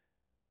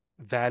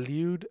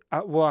valued.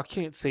 Well, I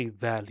can't say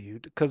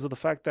valued because of the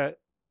fact that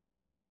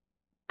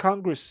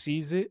Congress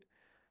sees it,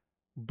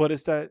 but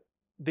it's that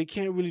they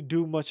can't really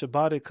do much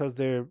about it because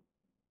they're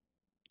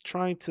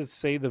trying to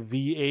say the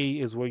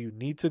VA is where you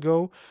need to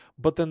go,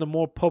 but then the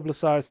more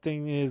publicized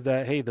thing is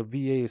that hey, the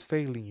VA is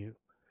failing you.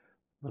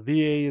 The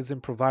VA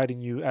isn't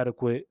providing you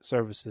adequate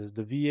services.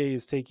 The VA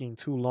is taking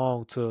too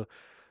long to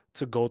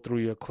go through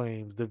your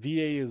claims. The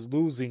VA is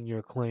losing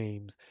your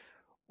claims,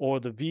 or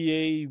the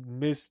VA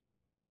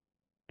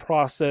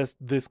misprocessed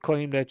this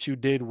claim that you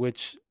did,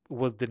 which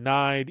was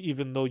denied,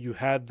 even though you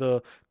had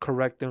the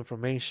correct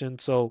information.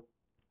 So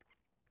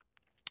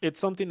it's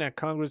something that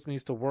Congress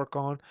needs to work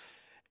on,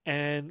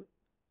 and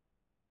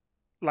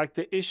like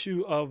the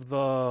issue of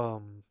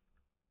the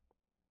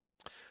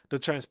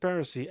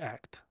Transparency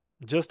Act.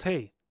 Just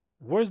hey,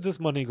 where's this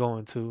money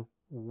going to?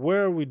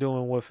 Where are we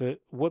doing with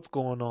it? What's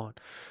going on?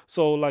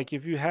 So like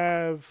if you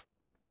have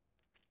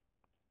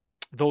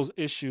those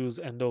issues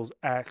and those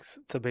acts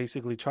to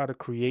basically try to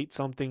create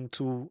something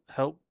to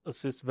help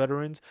assist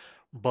veterans,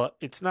 but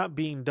it's not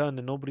being done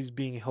and nobody's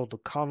being held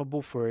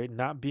accountable for it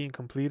not being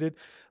completed,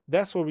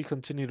 that's where we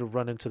continue to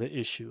run into the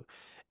issue.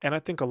 And I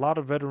think a lot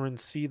of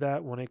veterans see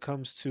that when it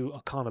comes to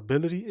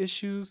accountability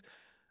issues,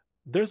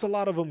 there's a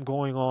lot of them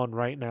going on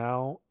right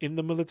now in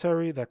the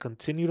military that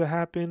continue to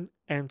happen,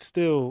 and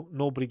still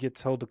nobody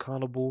gets held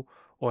accountable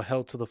or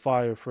held to the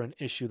fire for an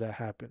issue that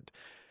happened.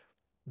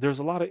 There's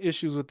a lot of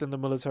issues within the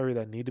military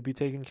that need to be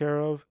taken care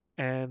of,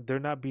 and they're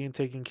not being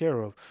taken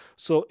care of.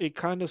 So it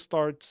kind of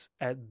starts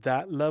at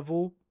that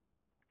level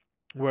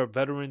where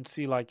veterans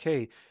see, like,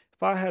 hey,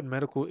 if I had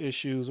medical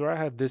issues or I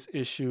had this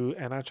issue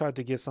and I tried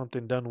to get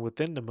something done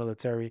within the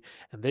military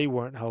and they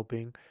weren't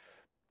helping,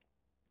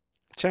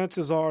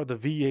 chances are the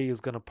VA is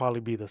going to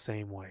probably be the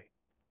same way,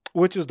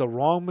 which is the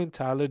wrong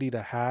mentality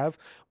to have,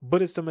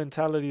 but it's the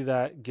mentality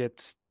that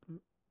gets,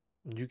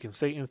 you can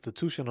say,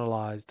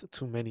 institutionalized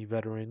to many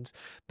veterans,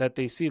 that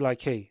they see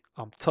like, hey,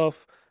 I'm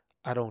tough,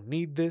 I don't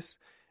need this.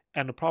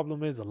 And the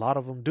problem is a lot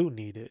of them do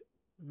need it.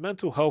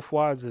 Mental health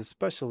wise,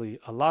 especially,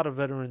 a lot of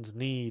veterans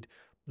need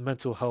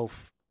mental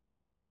health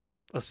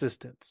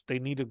assistance. They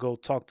need to go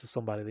talk to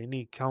somebody, they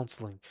need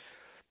counseling.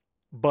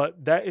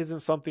 But that isn't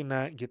something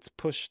that gets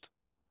pushed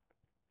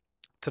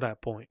to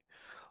that point.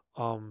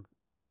 Um,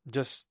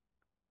 just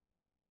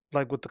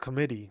like with the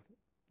committee,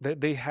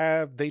 they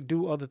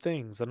do other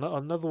things.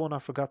 Another one I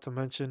forgot to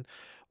mention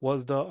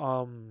was the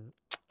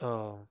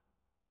uh,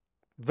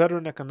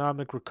 Veteran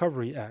Economic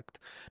Recovery Act.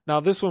 Now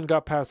this one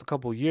got passed a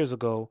couple years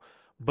ago,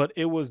 but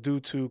it was due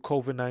to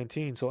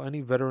COVID-19. So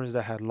any veterans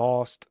that had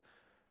lost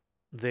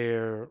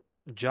their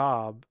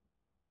job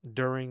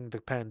during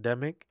the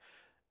pandemic,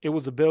 it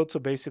was a bill to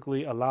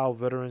basically allow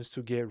veterans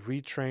to get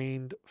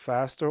retrained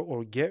faster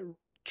or get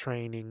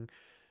training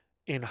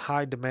in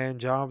high demand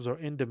jobs or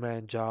in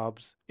demand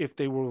jobs if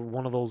they were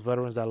one of those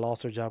veterans that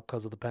lost their job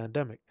because of the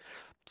pandemic.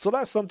 So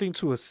that's something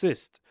to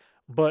assist,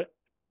 but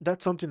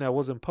that's something that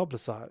wasn't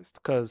publicized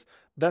because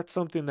that's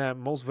something that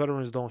most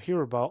veterans don't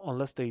hear about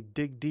unless they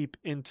dig deep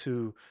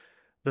into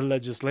the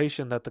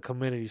legislation that the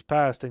community's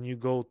passed and you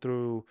go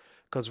through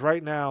Because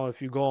right now,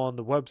 if you go on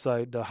the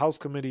website, the House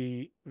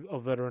Committee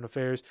of Veteran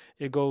Affairs,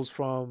 it goes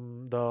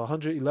from the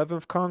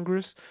 111th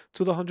Congress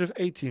to the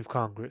 118th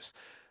Congress.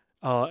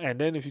 And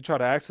then if you try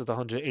to access the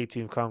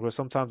 118th Congress,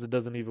 sometimes it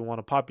doesn't even want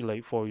to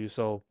populate for you.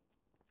 So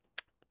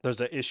there's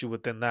an issue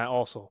within that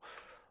also.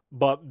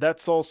 But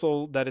that's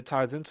also that it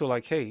ties into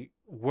like, hey,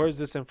 where's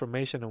this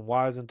information and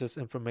why isn't this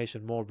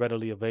information more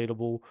readily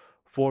available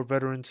for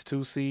veterans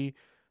to see,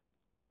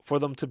 for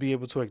them to be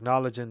able to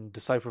acknowledge and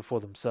decipher for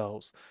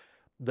themselves?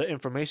 The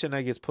information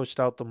that gets pushed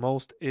out the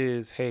most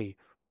is, hey,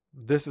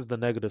 this is the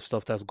negative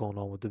stuff that's going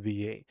on with the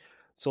VA.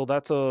 So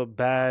that's a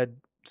bad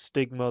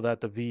stigma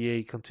that the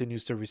VA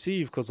continues to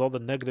receive, because all the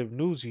negative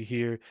news you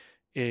hear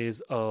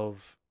is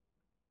of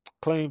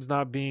claims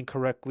not being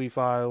correctly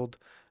filed,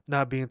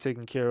 not being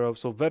taken care of.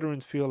 So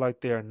veterans feel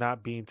like they are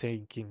not being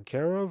taken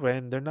care of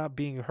and they're not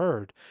being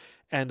heard.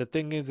 And the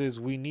thing is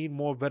we need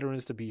more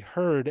veterans to be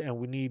heard, and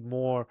we need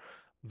more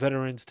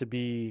veterans to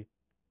be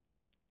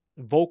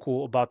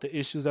vocal about the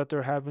issues that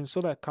they're having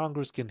so that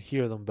Congress can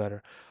hear them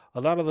better. A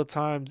lot of the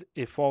times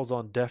it falls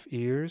on deaf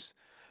ears,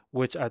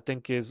 which I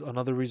think is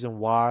another reason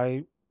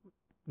why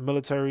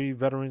military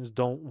veterans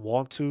don't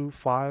want to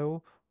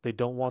file. They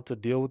don't want to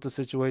deal with the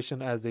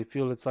situation, as they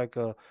feel it's like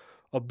a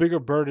bigger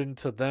burden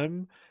to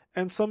them.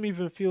 And some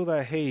even feel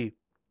that, hey,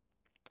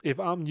 if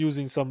I'm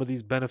using some of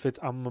these benefits,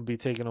 I'm going to be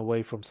taken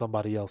away from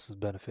somebody else's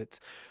benefits,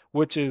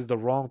 which is the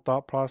wrong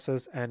thought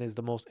process and is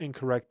the most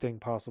incorrect thing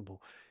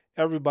possible.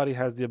 Everybody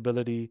has the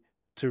ability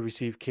to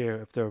receive care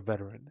if they're a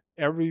veteran.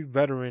 Every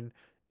veteran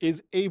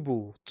is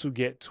able to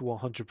get to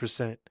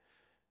 100%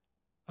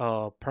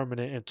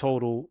 permanent and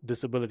total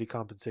disability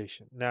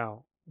compensation.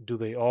 Now, do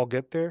they all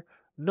get there?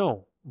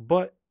 No,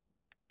 but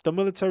the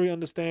military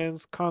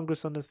understands,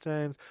 Congress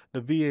understands,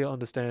 the VA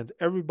understands.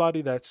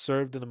 Everybody that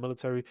served in the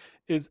military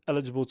is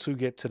eligible to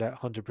get to that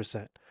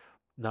 100%.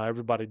 Now,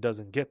 everybody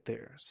doesn't get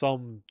there.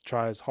 Some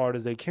try as hard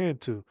as they can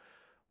to.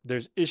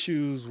 There's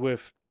issues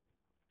with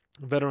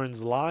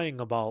veterans lying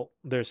about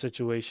their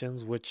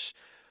situations, which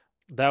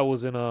that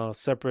was in a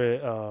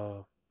separate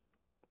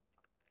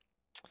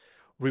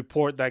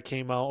report that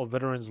came out of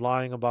veterans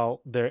lying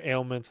about their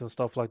ailments and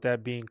stuff like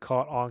that being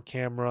caught on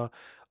camera.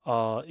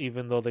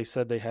 Even though they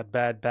said they had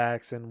bad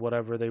backs and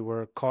whatever, they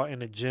were caught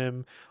in a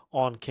gym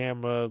on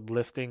camera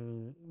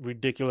lifting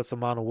ridiculous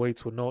amount of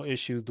weights with no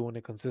issues, doing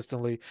it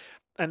consistently.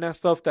 And that's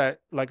stuff that,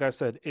 like I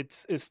said,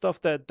 it's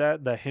stuff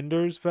that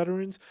hinders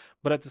veterans,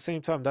 but at the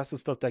same time, that's the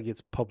stuff that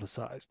gets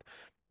publicized.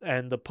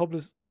 And the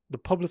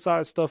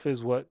publicized stuff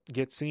is what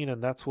gets seen,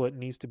 and that's what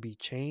needs to be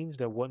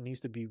changed and what needs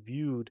to be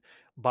viewed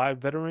by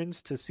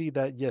veterans, to see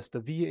that yes, the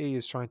VA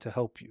is trying to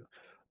help you.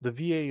 The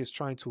VA is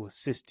trying to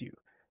assist you.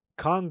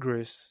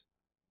 Congress,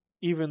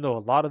 even though a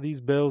lot of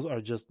these bills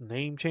are just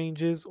name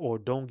changes or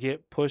don't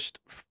get pushed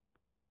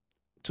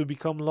to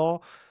become law,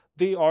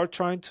 they are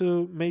trying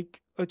to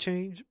make a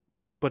change,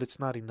 but it's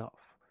not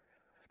enough.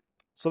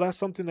 So that's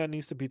something that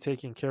needs to be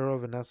taken care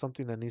of, and that's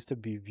something that needs to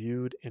be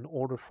viewed in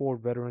order for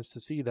veterans to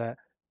see that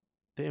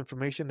the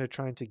information they're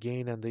trying to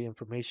gain and the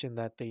information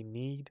that they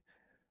need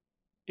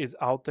is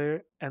out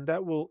there, and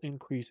that will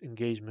increase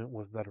engagement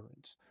with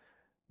veterans.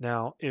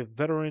 Now, if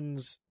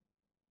veterans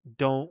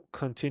don't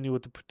continue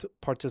with the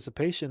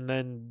participation,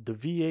 then the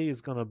VA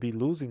is going to be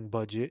losing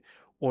budget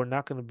or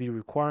not going to be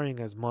requiring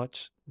as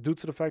much, due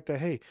to the fact that,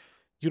 hey,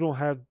 you don't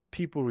have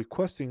people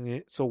requesting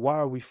it, so why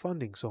are we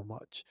funding so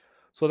much?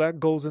 So that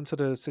goes into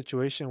the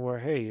situation where,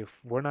 hey, if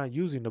we're not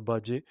using the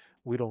budget,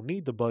 we don't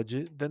need the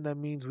budget, then that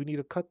means we need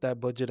to cut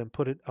that budget and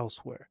put it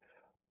elsewhere.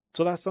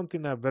 So that's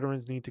something that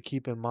veterans need to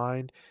keep in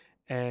mind.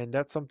 And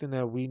that's something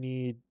that we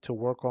need to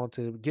work on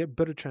to get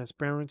better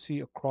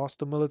transparency across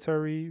the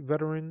military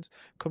veterans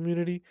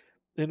community,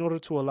 in order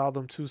to allow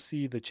them to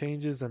see the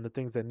changes and the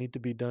things that need to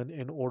be done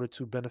in order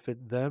to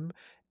benefit them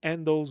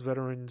and those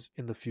veterans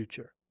in the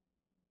future.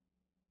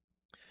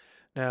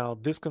 Now,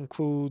 this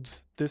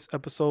concludes this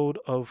episode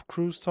of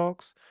Cruise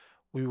Talks.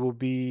 We will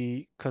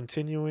be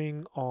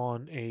continuing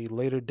on a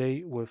later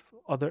date with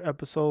other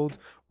episodes.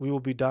 We will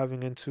be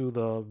diving into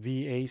the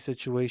VA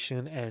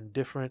situation and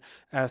different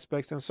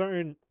aspects and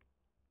certain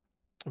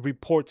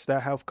reports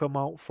that have come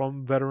out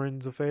from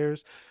Veterans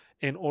Affairs,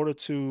 in order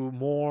to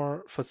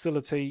more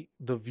facilitate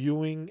the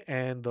viewing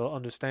and the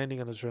understanding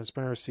and the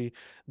transparency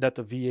that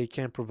the VA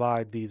can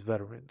provide these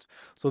veterans.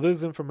 So this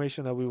is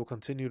information that we will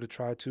continue to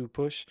try to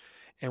push,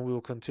 and we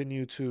will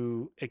continue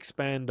to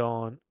expand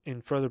on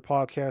in further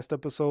podcast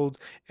episodes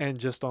and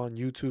just on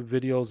YouTube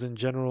videos in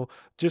general,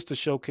 just to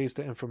showcase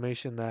the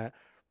information that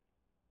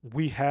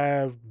we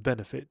have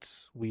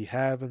benefits, we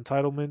have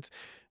entitlements.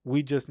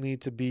 We just need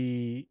to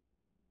be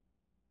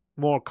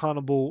more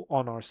accountable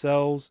on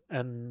ourselves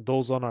and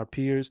those on our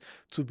peers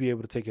to be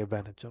able to take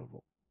advantage of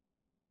them.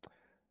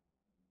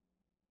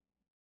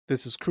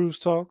 This is Cruise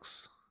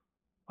Talks.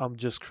 I'm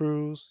just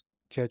Cruz.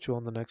 Catch you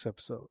on the next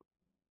episode.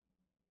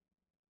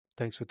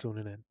 Thanks for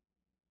tuning in.